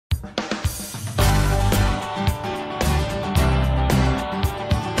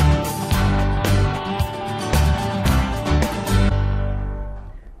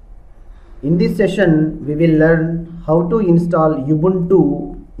In this session, we will learn how to install Ubuntu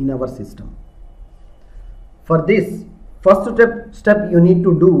in our system. For this, first step you need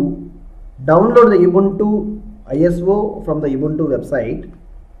to do, download the Ubuntu ISO from the Ubuntu website,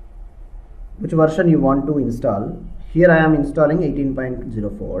 which version you want to install. Here I am installing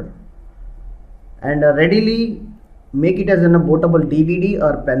 18.04, and readily make it as a bootable DVD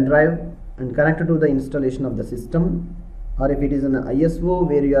or pen drive and connect it to the installation of the system. Or if it is an ISO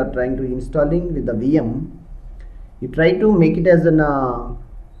where you are trying to installing with the VM, you try to make it as an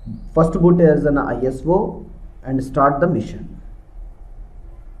first boot as an ISO and start the mission.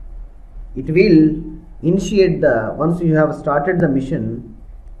 It will initiate once you have started the mission,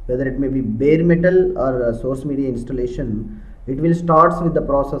 whether it may be bare metal or source media installation, it will start with the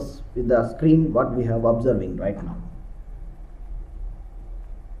process with the screen what we have observing right now.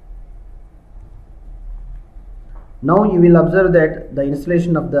 Now you will observe that the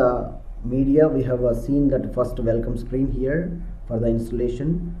installation of the media, we have seen that first welcome screen here for the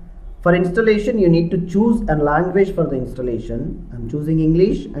installation. For installation you need to choose a language for the installation. I am choosing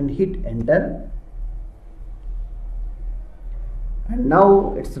English and hit enter. And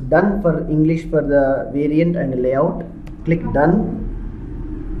now it's done for English for the variant and layout. Click done.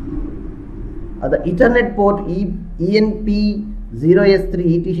 The Ethernet port ENP0S3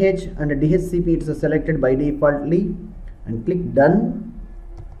 ETH and DHCP it's selected by defaultly, and click done.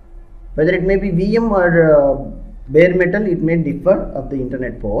 Whether it may be VM or bare metal, it may differ of the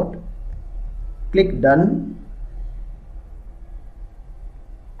internet port. Click done.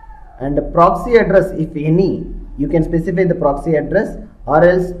 And the proxy address, if any, you can specify the proxy address or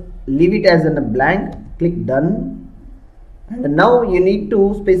else leave it as a blank. Click done. And now you need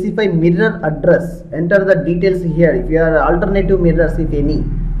to specify mirror address. Enter the details here. If you are alternative mirrors, if any,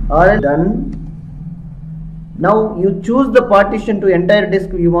 or done. Now you choose the partition to entire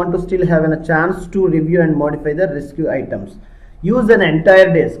disk. You want to still have a chance to review and modify the rescue items. Use an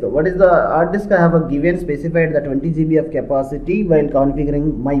entire disk. What is the hard disk? I have given specified the 20 GB of capacity. While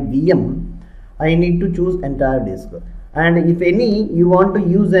configuring my VM, I need to choose entire disk. And if any, you want to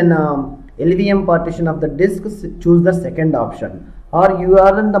use an LVM partition of the disk, choose the second option. Or you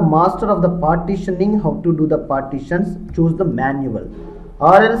are in the master of the partitioning, how to do the partitions, choose the manual.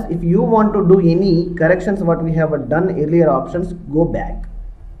 Or else if you want to do any corrections what we have done earlier options, go back.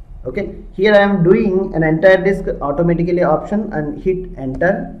 Okay, here I am doing an entire disk automatically option and hit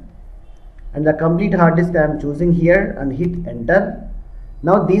enter. And the complete hard disk I am choosing here and hit enter.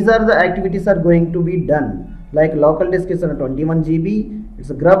 Now these are the activities are going to be done. Like local disk is on 21 GB. It's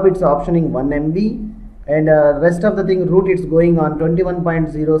a grub, it's optioning 1 MB, and rest of the thing root it's going on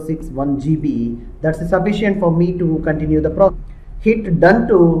 21.061 GB. That's sufficient for me to continue the process. Hit done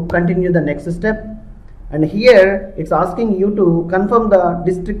to continue the next step, and here it's asking you to confirm the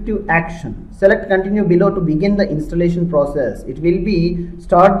descriptive action. Select continue below to begin the installation process. It will be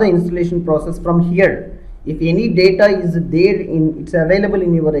start the installation process from here. If any data is there it's available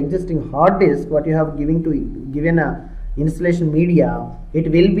in your existing hard disk what you have given a installation media,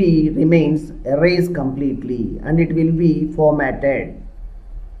 it will be remains erased completely and it will be formatted.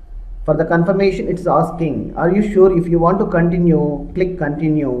 For the confirmation it's asking, are you sure? If you want to continue, click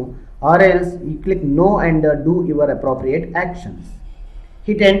continue, or else you click no and do your appropriate actions.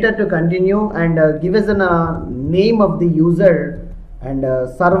 Hit enter to continue, and give us a name of the user and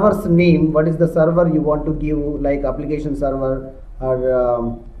server's name. What is the server you want to give, like application server or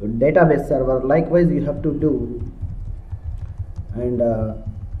database server, likewise you have to do. And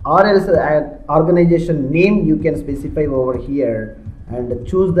or else organization name you can specify over here, and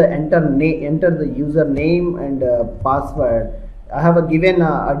choose the enter the username and password. I have given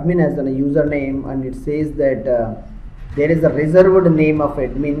admin as a username, and it says that there is a reserved name of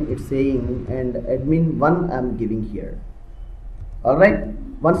admin it's saying, and admin1 I am giving here. Alright,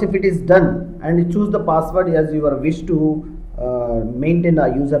 once if it is done, and choose the password as you are wish to maintain a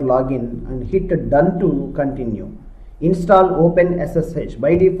user login, and hit done to continue. Install OpenSSH.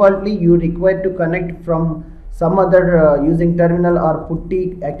 By defaultly you require to connect from some other using terminal or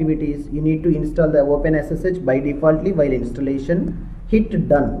putty activities. You need to install the OpenSSH by defaultly while installation. Hit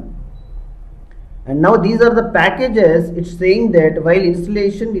done. And now these are the packages. It's saying that while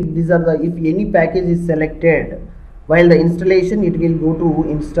installation these are the, if any package is selected, while the installation it will go to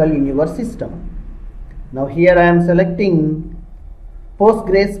install in your system. Now here I am selecting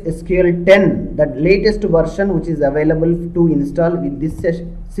PostgreSQL 10, that latest version which is available to install with this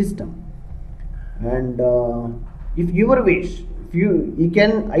system. And if you wish, you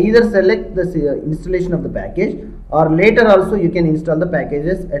can either select the installation of the package, or later also you can install the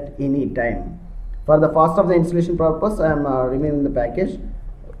packages at any time. For the fast of the installation purpose, I am removing the package.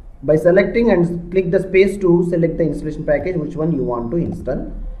 by selecting and click the space to select the installation package which one you want to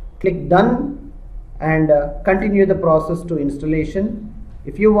install. Click done and continue the process to installation.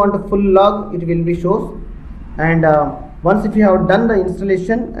 If you want a full log, it will be shows, and once if you have done the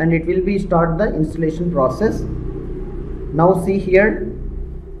installation, and it will be start the installation process. Now see here,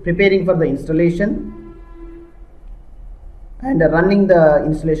 preparing for the installation and running the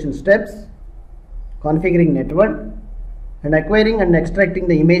installation steps, configuring network, and acquiring and extracting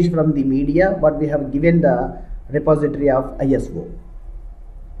the image from the media what we have given the repository of ISO.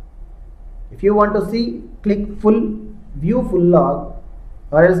 If you want to see, click view full log,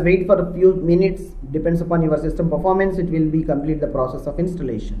 or else wait for a few minutes, depends upon your system performance, it will be complete the process of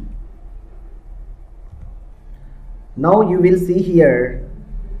installation. Now you will see here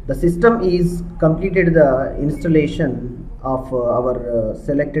the system is completed the installation of our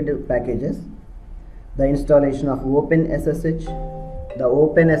selected packages, the installation of OpenSSH, the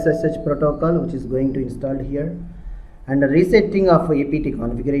OpenSSH protocol which is going to install here, and the resetting of APT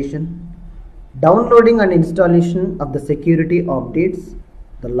configuration, downloading and installation of the security updates.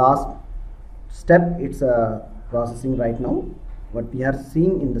 The last step, it's processing right now what we are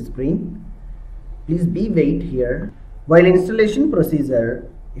seeing in the screen. Please be wait here. While installation procedure,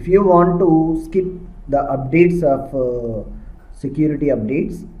 if you want to skip the updates of security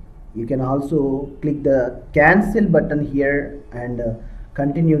updates, you can also click the cancel button here and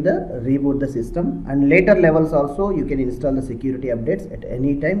continue the reboot the system, and later levels also you can install the security updates at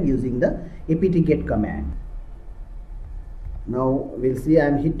any time using the apt-get command. Now we'll see, I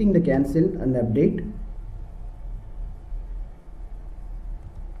am hitting the cancel and update.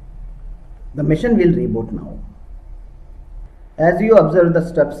 The machine will reboot now. As you observe the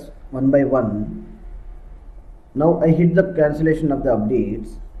steps one by one, now I hit the cancellation of the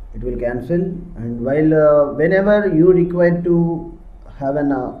updates, it will cancel, and while whenever you require to have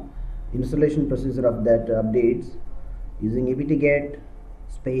an installation procedure of that updates, using apt-get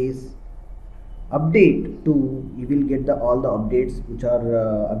space update 2, you will get all the updates which are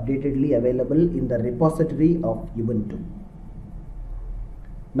updatedly available in the repository of Ubuntu.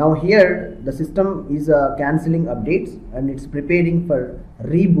 Now here the system is cancelling updates and it's preparing for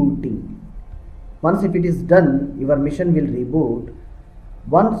rebooting. Once if it is done, your machine will reboot.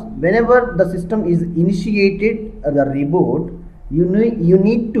 Whenever the system is initiated the reboot, you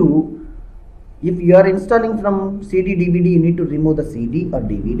need to, if you are installing from CD DVD, you need to remove the CD or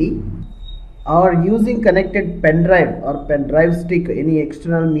DVD, or using connected pen drive or pen drive stick, any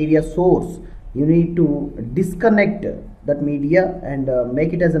external media source, you need to disconnect that media and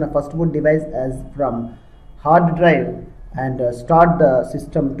make it as a first boot device as from hard drive, and start the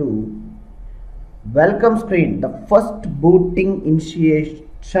system to welcome screen, the first booting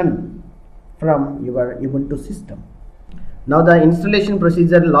initiation from your Ubuntu system. Now the installation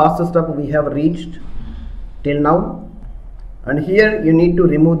procedure last step we have reached till now, and here you need to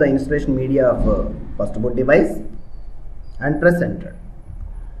remove the installation media of first boot device and press enter.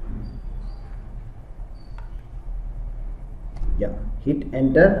 Yeah, hit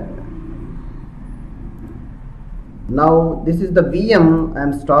enter. Now this is the VM. I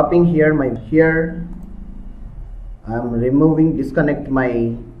am stopping here. I am removing, disconnect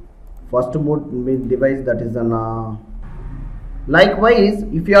my first boot device, that is an likewise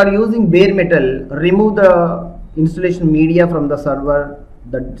if you are using bare metal, remove the installation media from the server,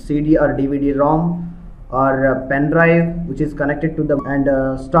 the CD or DVD ROM or pen drive which is connected to the,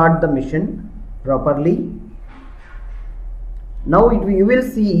 and start the machine properly. Now you will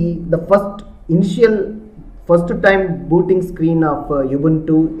see the first time booting screen of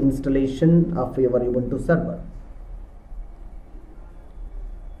Ubuntu installation of your Ubuntu server.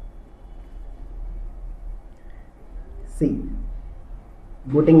 See,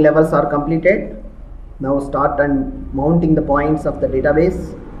 booting levels are completed. Now start and mounting the points of the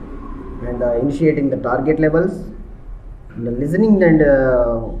database and initiating the target levels, and listening and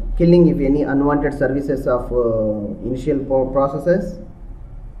killing if any unwanted services of initial processes.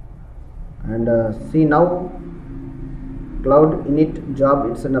 And see now cloud init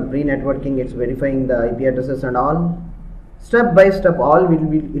job, it's in a pre-networking, it's verifying the IP addresses and all. Step by step all will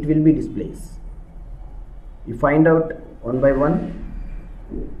be displayed. You find out one by one.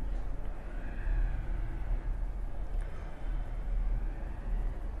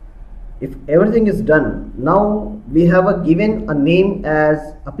 If everything is done, now we have given a name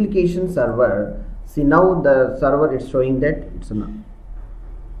as application server. See now the server is showing that it's a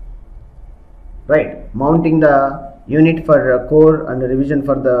right. Mounting the unit for core and revision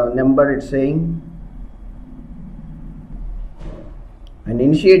for the number, it's saying, and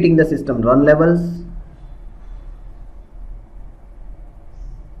initiating the system run levels.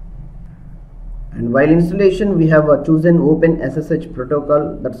 And while installation, we have chosen Open SSH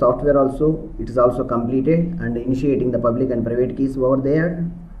protocol. That software also, it is also completed, and initiating the public and private keys over there,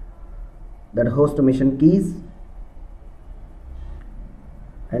 that host mission keys.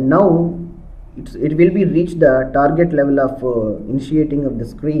 And now it will be reached the target level of initiating of the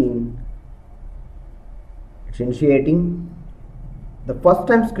screen. It's initiating. The first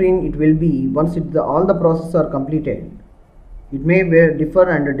time screen, it will be once all the processes are completed. It may differ,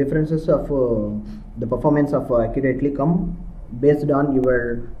 and the differences of the performance of accurately come based on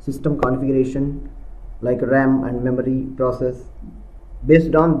your system configuration, like RAM and memory process.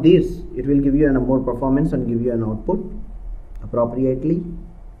 Based on this, it will give you a more performance and give you an output appropriately.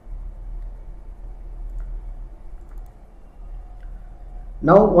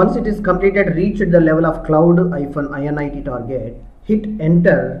 Now once it is completed, reached the level of cloud-init target, hit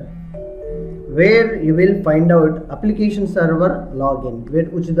enter, where you will find out application server login,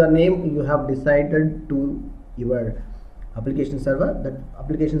 which is the name you have decided to your application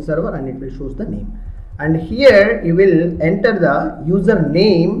server, and it will shows the name. And here you will enter the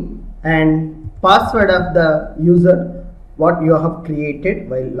username and password of the user what you have created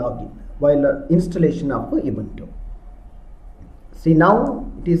while installation of Ubuntu. See, now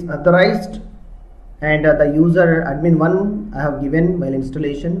it is authorized, and the user admin 1 I have given while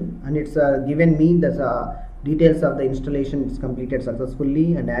installation, and it's given me the details of the installation is completed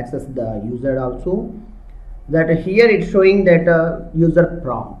successfully, and access the user also. That here it's showing that user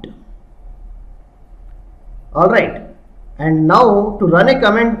prompt. Alright, and now to run a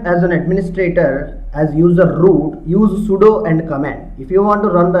command as an administrator as user root, use sudo and command. If you want to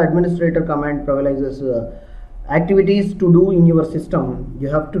run the administrator command provides activities to do in your system, you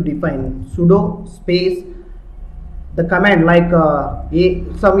have to define sudo space the command, like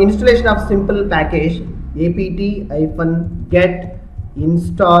some installation of simple package apt-get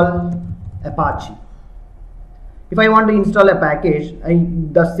install Apache. If I want to install a package,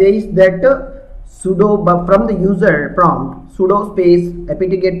 the says that sudo, but from the user prompt, sudo space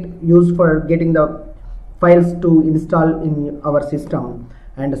apt-get used for getting the files to install in our system,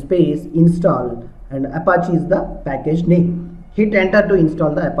 and space install, and Apache is the package name. Hit enter to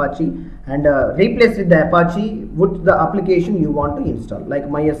install the Apache, and replace with the Apache with the application you want to install, like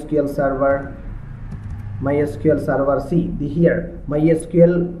MySQL server. See here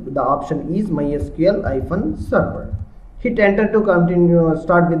MySQL, the option is MySQL-server. Hit enter to continue,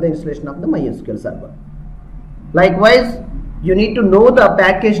 start with the installation of the MySQL server. Likewise, you need to know the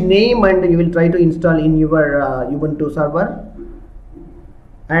package name, and you will try to install in your Ubuntu server.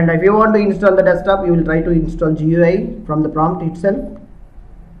 And if you want to install the desktop, you will try to install GUI from the prompt itself,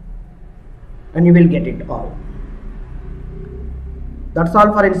 and you will get it all. That's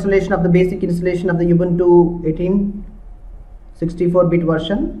all for installation of the basic installation of the Ubuntu 18.04 bit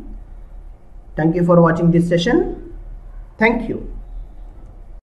version. Thank you for watching this session. Thank you.